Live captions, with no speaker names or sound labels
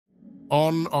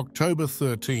On October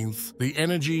 13th, the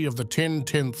energy of the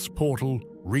 10/10ths portal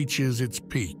reaches its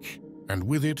peak, and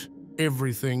with it,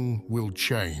 everything will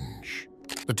change.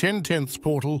 The 10/10ths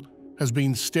portal has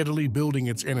been steadily building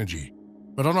its energy,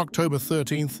 but on October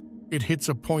 13th, it hits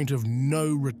a point of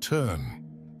no return.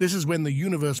 This is when the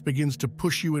universe begins to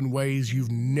push you in ways you've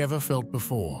never felt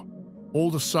before. All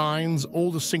the signs,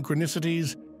 all the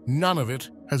synchronicities, none of it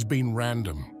has been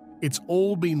random. It's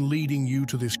all been leading you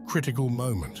to this critical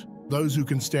moment. Those who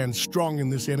can stand strong in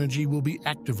this energy will be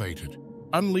activated,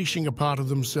 unleashing a part of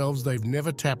themselves they've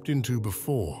never tapped into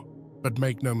before. But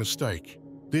make no mistake,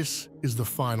 this is the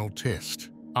final test.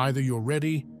 Either you're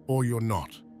ready or you're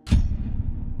not.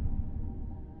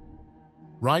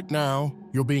 Right now,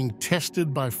 you're being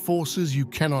tested by forces you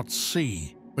cannot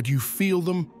see, but you feel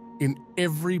them in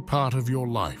every part of your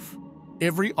life.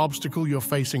 Every obstacle you're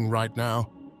facing right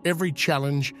now, every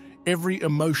challenge, every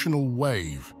emotional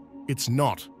wave, it's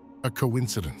not a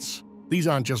coincidence. These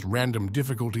aren't just random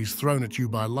difficulties thrown at you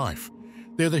by life.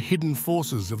 They're the hidden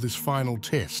forces of this final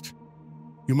test.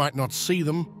 You might not see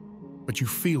them, but you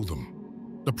feel them.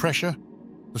 The pressure,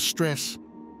 the stress,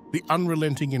 the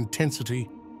unrelenting intensity,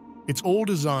 it's all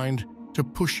designed to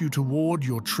push you toward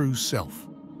your true self.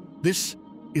 This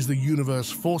is the universe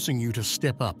forcing you to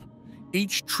step up.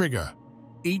 Each trigger,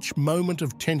 each moment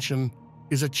of tension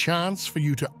is a chance for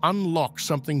you to unlock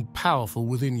something powerful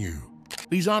within you.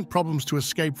 These aren't problems to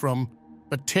escape from,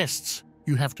 but tests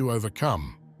you have to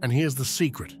overcome. And here's the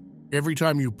secret. Every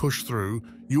time you push through,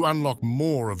 you unlock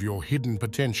more of your hidden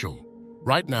potential.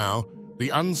 Right now, the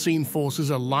unseen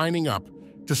forces are lining up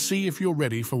to see if you're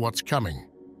ready for what's coming.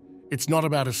 It's not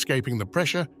about escaping the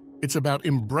pressure, it's about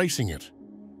embracing it.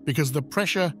 Because the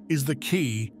pressure is the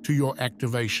key to your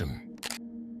activation.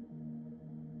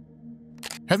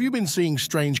 Have you been seeing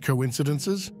strange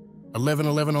coincidences?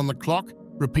 11:11 on the clock?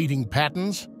 Repeating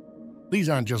patterns? These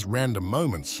aren't just random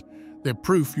moments. They're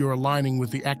proof you're aligning with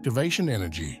the activation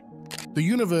energy. The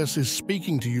universe is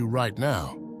speaking to you right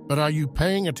now, but are you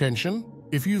paying attention?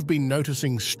 If you've been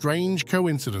noticing strange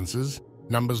coincidences,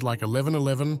 numbers like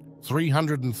 1111,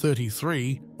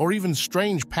 333, or even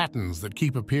strange patterns that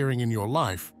keep appearing in your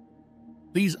life,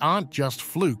 these aren't just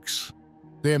flukes,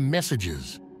 they're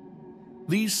messages.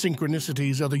 These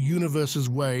synchronicities are the universe's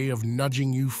way of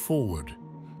nudging you forward,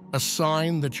 a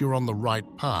sign that you're on the right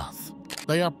path.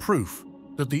 They are proof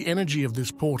that the energy of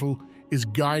this portal is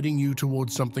guiding you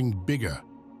towards something bigger,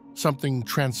 something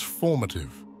transformative.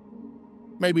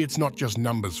 Maybe it's not just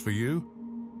numbers for you.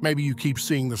 Maybe you keep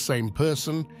seeing the same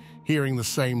person, hearing the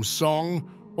same song,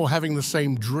 or having the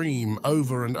same dream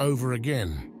over and over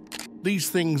again. These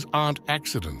things aren't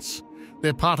accidents.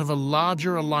 They're part of a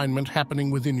larger alignment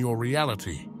happening within your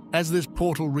reality. As this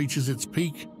portal reaches its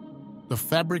peak, the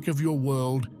fabric of your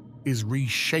world is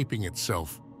reshaping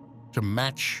itself to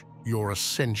match your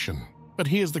ascension. But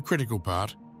here's the critical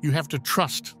part. You have to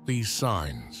trust these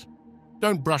signs.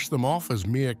 Don't brush them off as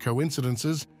mere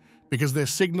coincidences, because they're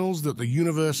signals that the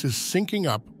universe is syncing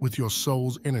up with your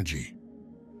soul's energy.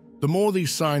 The more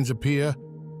these signs appear,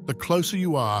 the closer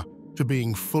you are to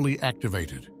being fully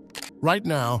activated. Right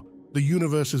now, the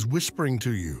universe is whispering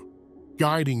to you,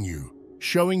 guiding you,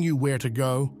 showing you where to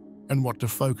go and what to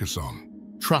focus on.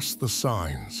 Trust the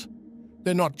signs.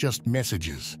 They're not just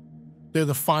messages. They're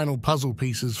the final puzzle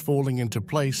pieces falling into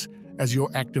place as your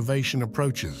activation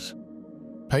approaches.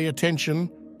 Pay attention,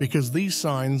 because these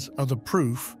signs are the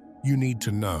proof you need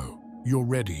to know you're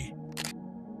ready.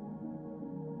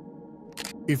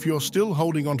 If you're still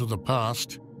holding on to the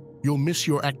past, you'll miss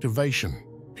your activation,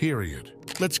 period.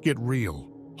 Let's get real.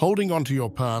 Holding on to your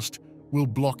past will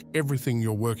block everything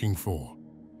you're working for.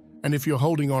 And if you're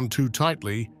holding on too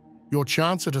tightly, your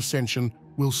chance at ascension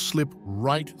will slip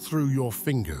right through your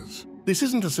fingers. This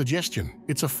isn't a suggestion,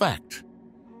 it's a fact.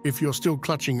 If you're still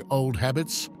clutching old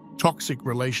habits, toxic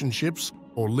relationships,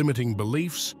 or limiting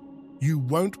beliefs, you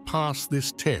won't pass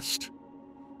this test.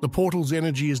 The portal's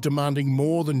energy is demanding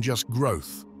more than just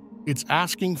growth. It's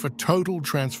asking for total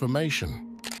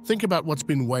transformation. Think about what's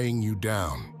been weighing you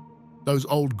down. Those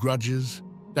old grudges,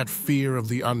 that fear of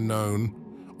the unknown,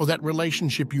 or that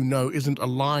relationship you know isn't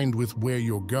aligned with where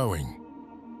you're going.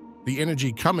 The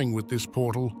energy coming with this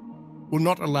portal will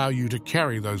not allow you to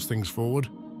carry those things forward.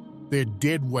 They're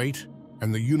dead weight,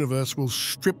 and the universe will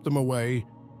strip them away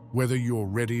whether you're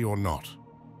ready or not.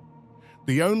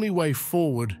 The only way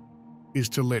forward is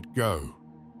to let go.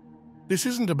 This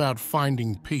isn't about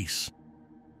finding peace.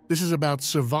 This is about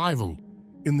survival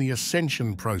in the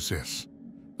ascension process.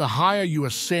 The higher you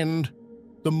ascend,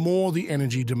 the more the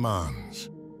energy demands.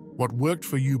 What worked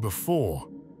for you before,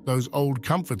 those old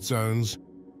comfort zones,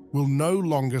 will no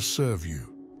longer serve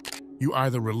you. You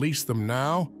either release them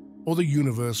now, or the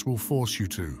universe will force you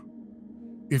to.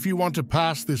 If you want to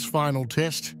pass this final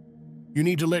test, you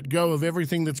need to let go of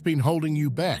everything that's been holding you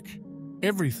back.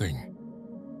 Everything.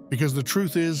 Because the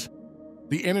truth is,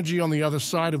 the energy on the other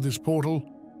side of this portal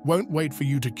won't wait for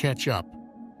you to catch up.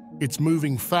 It's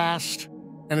moving fast,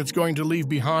 and it's going to leave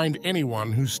behind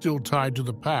anyone who's still tied to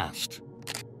the past.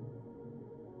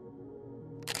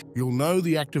 You'll know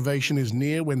the activation is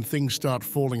near when things start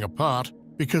falling apart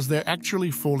because they're actually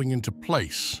falling into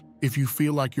place. If you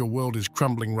feel like your world is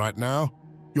crumbling right now,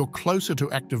 you're closer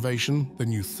to activation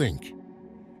than you think.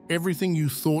 Everything you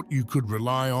thought you could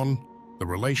rely on, the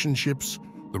relationships,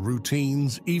 the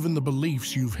routines, even the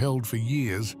beliefs you've held for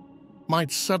years,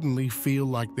 might suddenly feel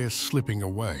like they're slipping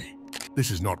away. This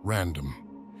is not random.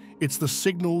 It's the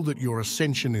signal that your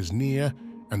ascension is near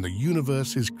and the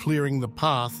universe is clearing the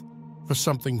path for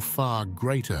something far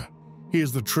greater.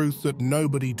 Here's the truth that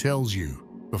nobody tells you.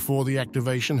 Before the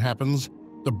activation happens,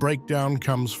 the breakdown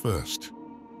comes first.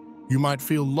 You might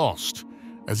feel lost,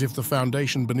 as if the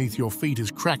foundation beneath your feet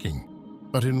is cracking.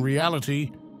 But in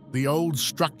reality, the old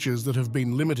structures that have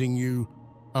been limiting you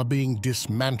are being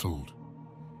dismantled.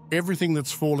 Everything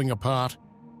that's falling apart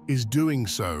is doing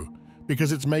so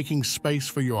because it's making space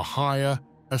for your higher,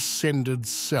 ascended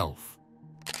self.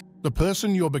 The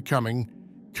person you're becoming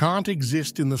can't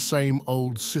exist in the same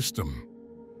old system.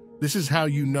 This is how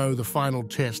you know the final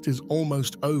test is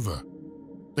almost over.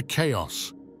 The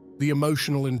chaos, the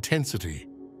emotional intensity,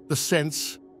 the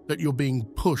sense that you're being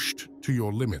pushed to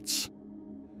your limits.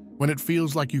 When it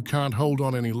feels like you can't hold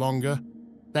on any longer,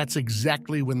 that's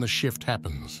exactly when the shift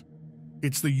happens.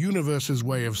 It's the universe's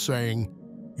way of saying,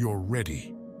 you're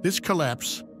ready. This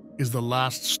collapse is the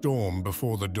last storm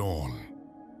before the dawn.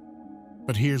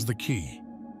 But here's the key.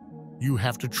 You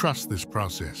have to trust this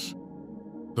process.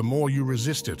 The more you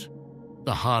resist it,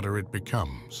 the harder it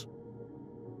becomes.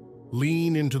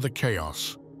 Lean into the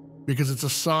chaos, because it's a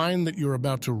sign that you're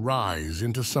about to rise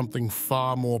into something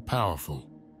far more powerful.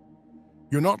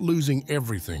 You're not losing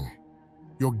everything.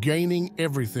 You're gaining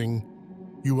everything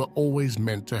you were always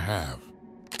meant to have.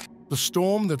 The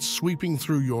storm that's sweeping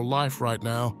through your life right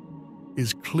now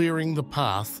is clearing the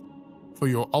path for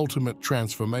your ultimate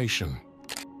transformation.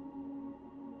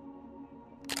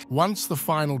 Once the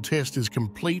final test is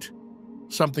complete,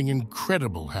 something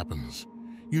incredible happens.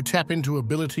 You tap into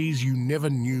abilities you never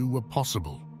knew were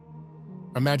possible.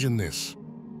 Imagine this.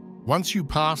 Once you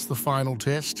pass the final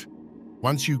test,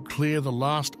 once you clear the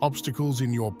last obstacles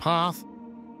in your path,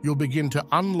 you'll begin to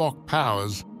unlock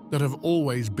powers that have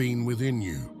always been within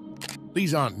you.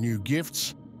 These aren't new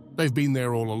gifts. They've been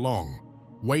there all along,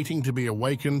 waiting to be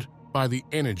awakened by the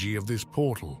energy of this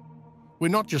portal. We're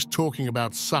not just talking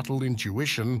about subtle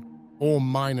intuition or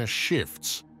minor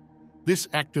shifts. This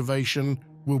activation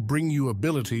will bring you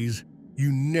abilities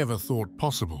you never thought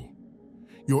possible.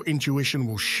 Your intuition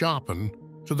will sharpen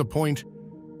to the point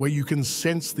where you can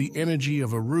sense the energy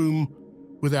of a room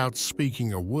without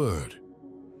speaking a word.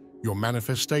 Your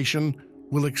manifestation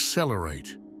will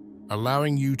accelerate,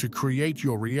 allowing you to create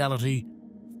your reality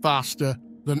faster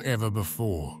than ever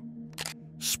before.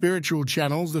 Spiritual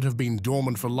channels that have been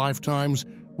dormant for lifetimes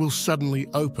will suddenly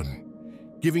open,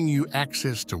 giving you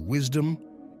access to wisdom,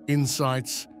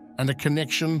 insights, and a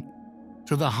connection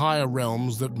to the higher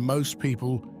realms that most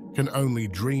people can only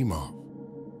dream of.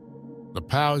 The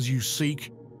powers you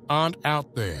seek aren't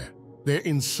out there. They're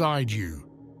inside you,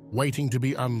 waiting to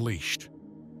be unleashed.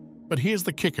 But here's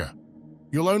the kicker.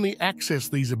 You'll only access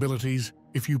these abilities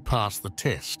if you pass the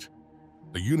test.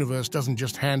 The universe doesn't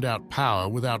just hand out power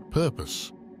without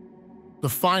purpose. The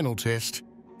final test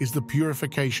is the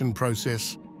purification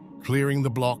process, clearing the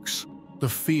blocks, the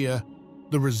fear,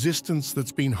 the resistance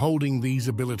that's been holding these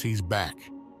abilities back.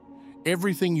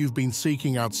 Everything you've been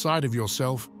seeking outside of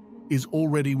yourself is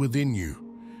already within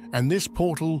you, and this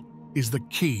portal is the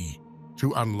key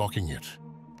to unlocking it.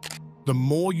 The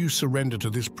more you surrender to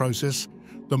this process,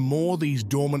 the more these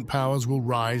dormant powers will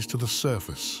rise to the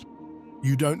surface.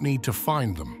 You don't need to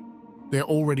find them. They're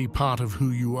already part of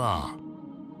who you are.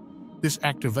 This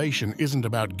activation isn't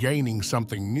about gaining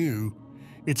something new,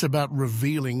 it's about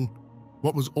revealing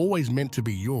what was always meant to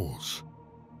be yours.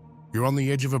 You're on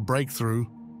the edge of a breakthrough,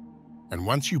 and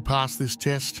once you pass this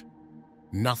test,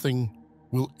 nothing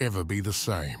will ever be the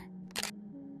same.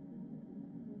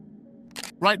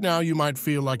 Right now, you might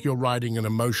feel like you're riding an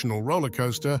emotional roller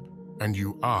coaster, and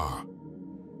you are.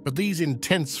 But these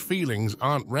intense feelings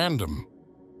aren't random.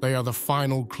 They are the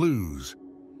final clues.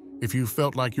 If you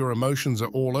felt like your emotions are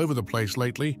all over the place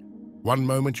lately, one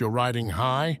moment you're riding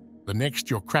high, the next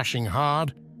you're crashing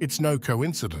hard, it's no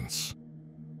coincidence.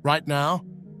 Right now,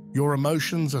 your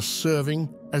emotions are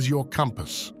serving as your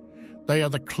compass. They are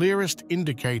the clearest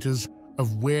indicators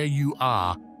of where you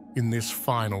are in this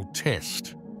final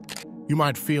test. You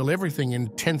might feel everything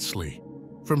intensely,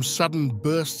 from sudden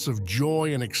bursts of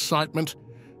joy and excitement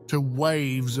to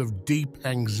waves of deep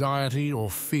anxiety or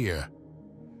fear.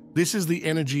 This is the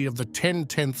energy of the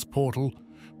 10/10ths portal,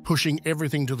 pushing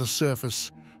everything to the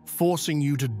surface, forcing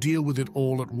you to deal with it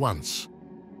all at once.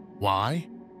 Why?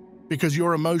 Because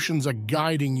your emotions are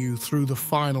guiding you through the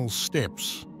final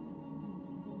steps.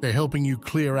 They're helping you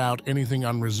clear out anything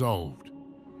unresolved,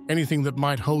 anything that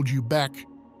might hold you back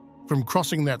from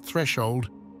crossing that threshold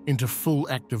into full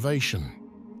activation.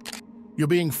 You're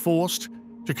being forced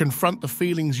to confront the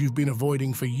feelings you've been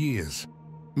avoiding for years,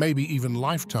 maybe even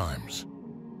lifetimes.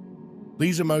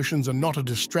 These emotions are not a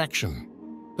distraction.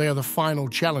 They are the final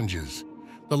challenges,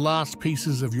 the last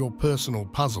pieces of your personal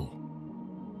puzzle.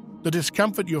 The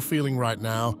discomfort you're feeling right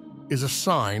now is a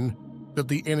sign that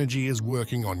the energy is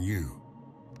working on you.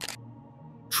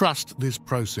 Trust this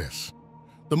process.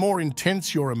 The more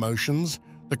intense your emotions,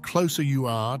 the closer you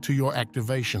are to your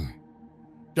activation.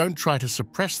 Don't try to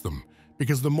suppress them,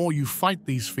 because the more you fight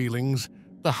these feelings,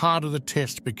 the harder the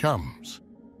test becomes.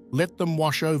 Let them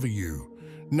wash over you,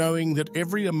 knowing that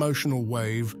every emotional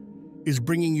wave is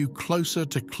bringing you closer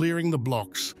to clearing the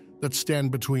blocks that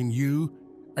stand between you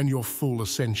and your full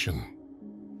ascension.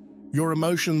 Your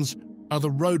emotions are the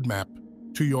roadmap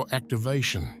to your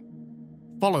activation.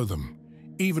 Follow them,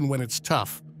 even when it's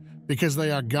tough, because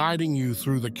they are guiding you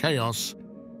through the chaos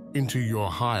into your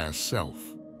higher self.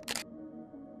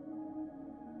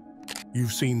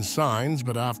 You've seen signs,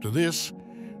 but after this,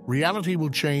 reality will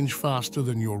change faster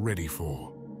than you're ready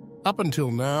for. Up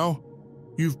until now,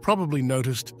 you've probably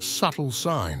noticed subtle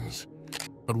signs,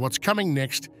 but what's coming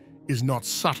next is not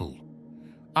subtle.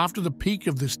 After the peak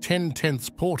of this 10/10ths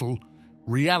portal,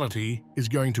 reality is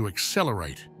going to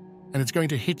accelerate, and it's going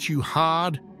to hit you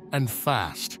hard and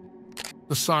fast.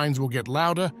 The signs will get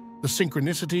louder, the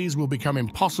synchronicities will become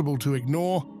impossible to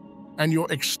ignore, and your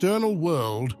external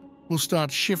world will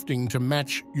start shifting to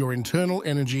match your internal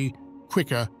energy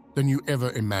quicker than you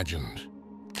ever imagined.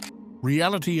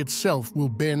 Reality itself will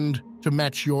bend to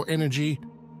match your energy,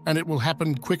 and it will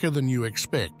happen quicker than you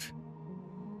expect.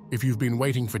 If you've been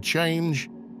waiting for change,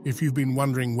 if you've been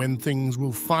wondering when things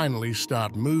will finally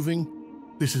start moving,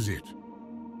 this is it.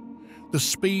 The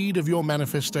speed of your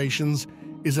manifestations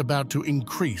is about to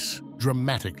increase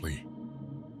dramatically.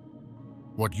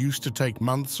 What used to take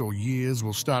months or years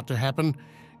will start to happen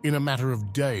in a matter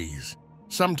of days,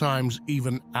 sometimes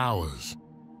even hours.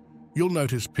 You'll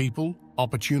notice people,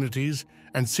 opportunities,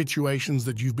 and situations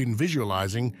that you've been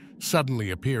visualizing suddenly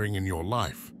appearing in your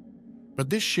life. But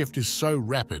this shift is so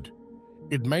rapid,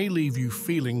 it may leave you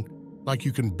feeling like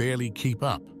you can barely keep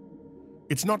up.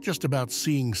 It's not just about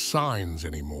seeing signs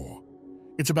anymore.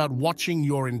 It's about watching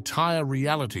your entire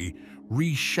reality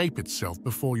reshape itself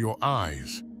before your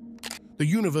eyes. The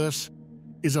universe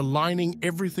is aligning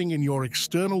everything in your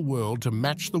external world to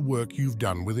match the work you've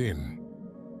done within.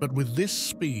 But with this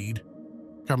speed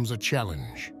comes a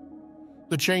challenge.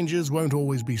 The changes won't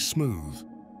always be smooth,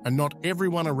 and not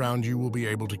everyone around you will be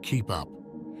able to keep up.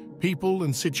 People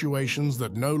and situations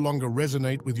that no longer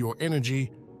resonate with your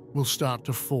energy will start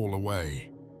to fall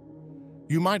away.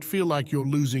 You might feel like you're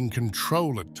losing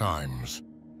control at times,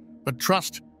 but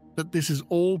trust that this is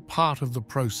all part of the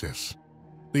process.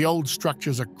 The old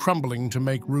structures are crumbling to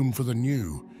make room for the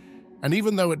new, and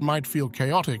even though it might feel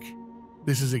chaotic,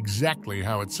 this is exactly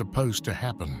how it's supposed to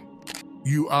happen.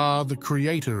 You are the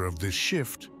creator of this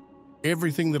shift.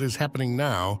 Everything that is happening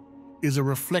now is a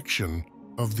reflection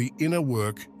of the inner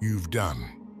work you've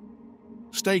done.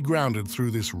 Stay grounded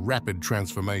through this rapid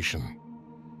transformation.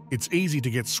 It's easy to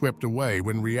get swept away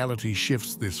when reality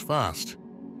shifts this fast.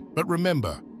 But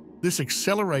remember, this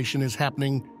acceleration is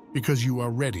happening because you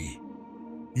are ready.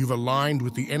 You've aligned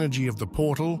with the energy of the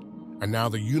portal, and now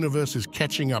the universe is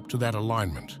catching up to that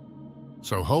alignment.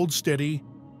 So hold steady,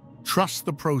 trust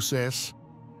the process,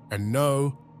 and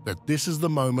know that this is the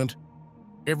moment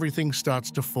everything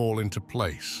starts to fall into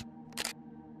place.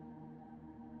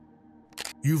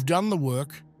 You've done the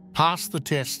work, passed the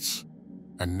tests,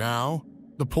 and now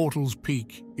the portal's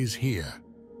peak is here.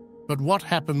 But what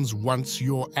happens once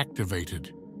you're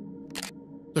activated?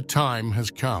 The time has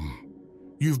come.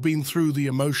 You've been through the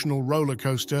emotional roller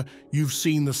coaster, you've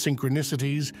seen the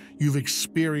synchronicities, you've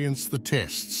experienced the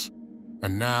tests.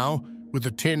 And now, with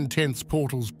the 10/10ths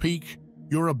portal's peak,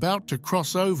 you're about to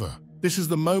cross over. This is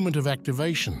the moment of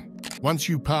activation. Once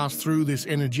you pass through this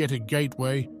energetic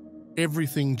gateway,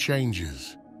 everything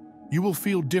changes. You will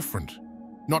feel different,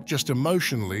 not just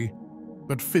emotionally,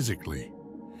 but physically.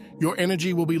 Your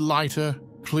energy will be lighter,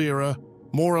 clearer,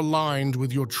 more aligned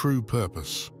with your true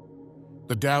purpose.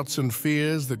 The doubts and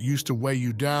fears that used to weigh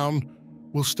you down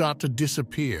will start to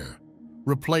disappear,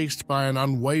 replaced by an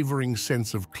unwavering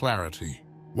sense of clarity.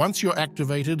 Once you're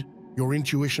activated, your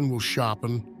intuition will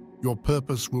sharpen, your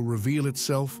purpose will reveal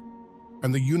itself,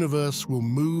 and the universe will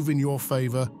move in your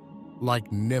favor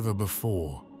like never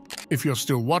before. If you're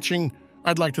still watching,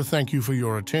 I'd like to thank you for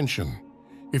your attention.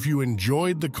 If you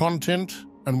enjoyed the content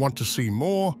and want to see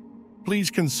more, please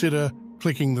consider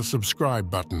clicking the subscribe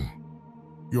button.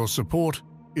 Your support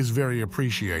is very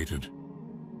appreciated.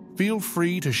 Feel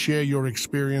free to share your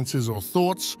experiences or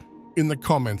thoughts in the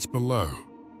comments below.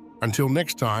 Until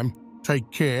next time, take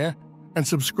care and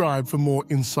subscribe for more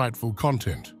insightful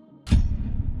content.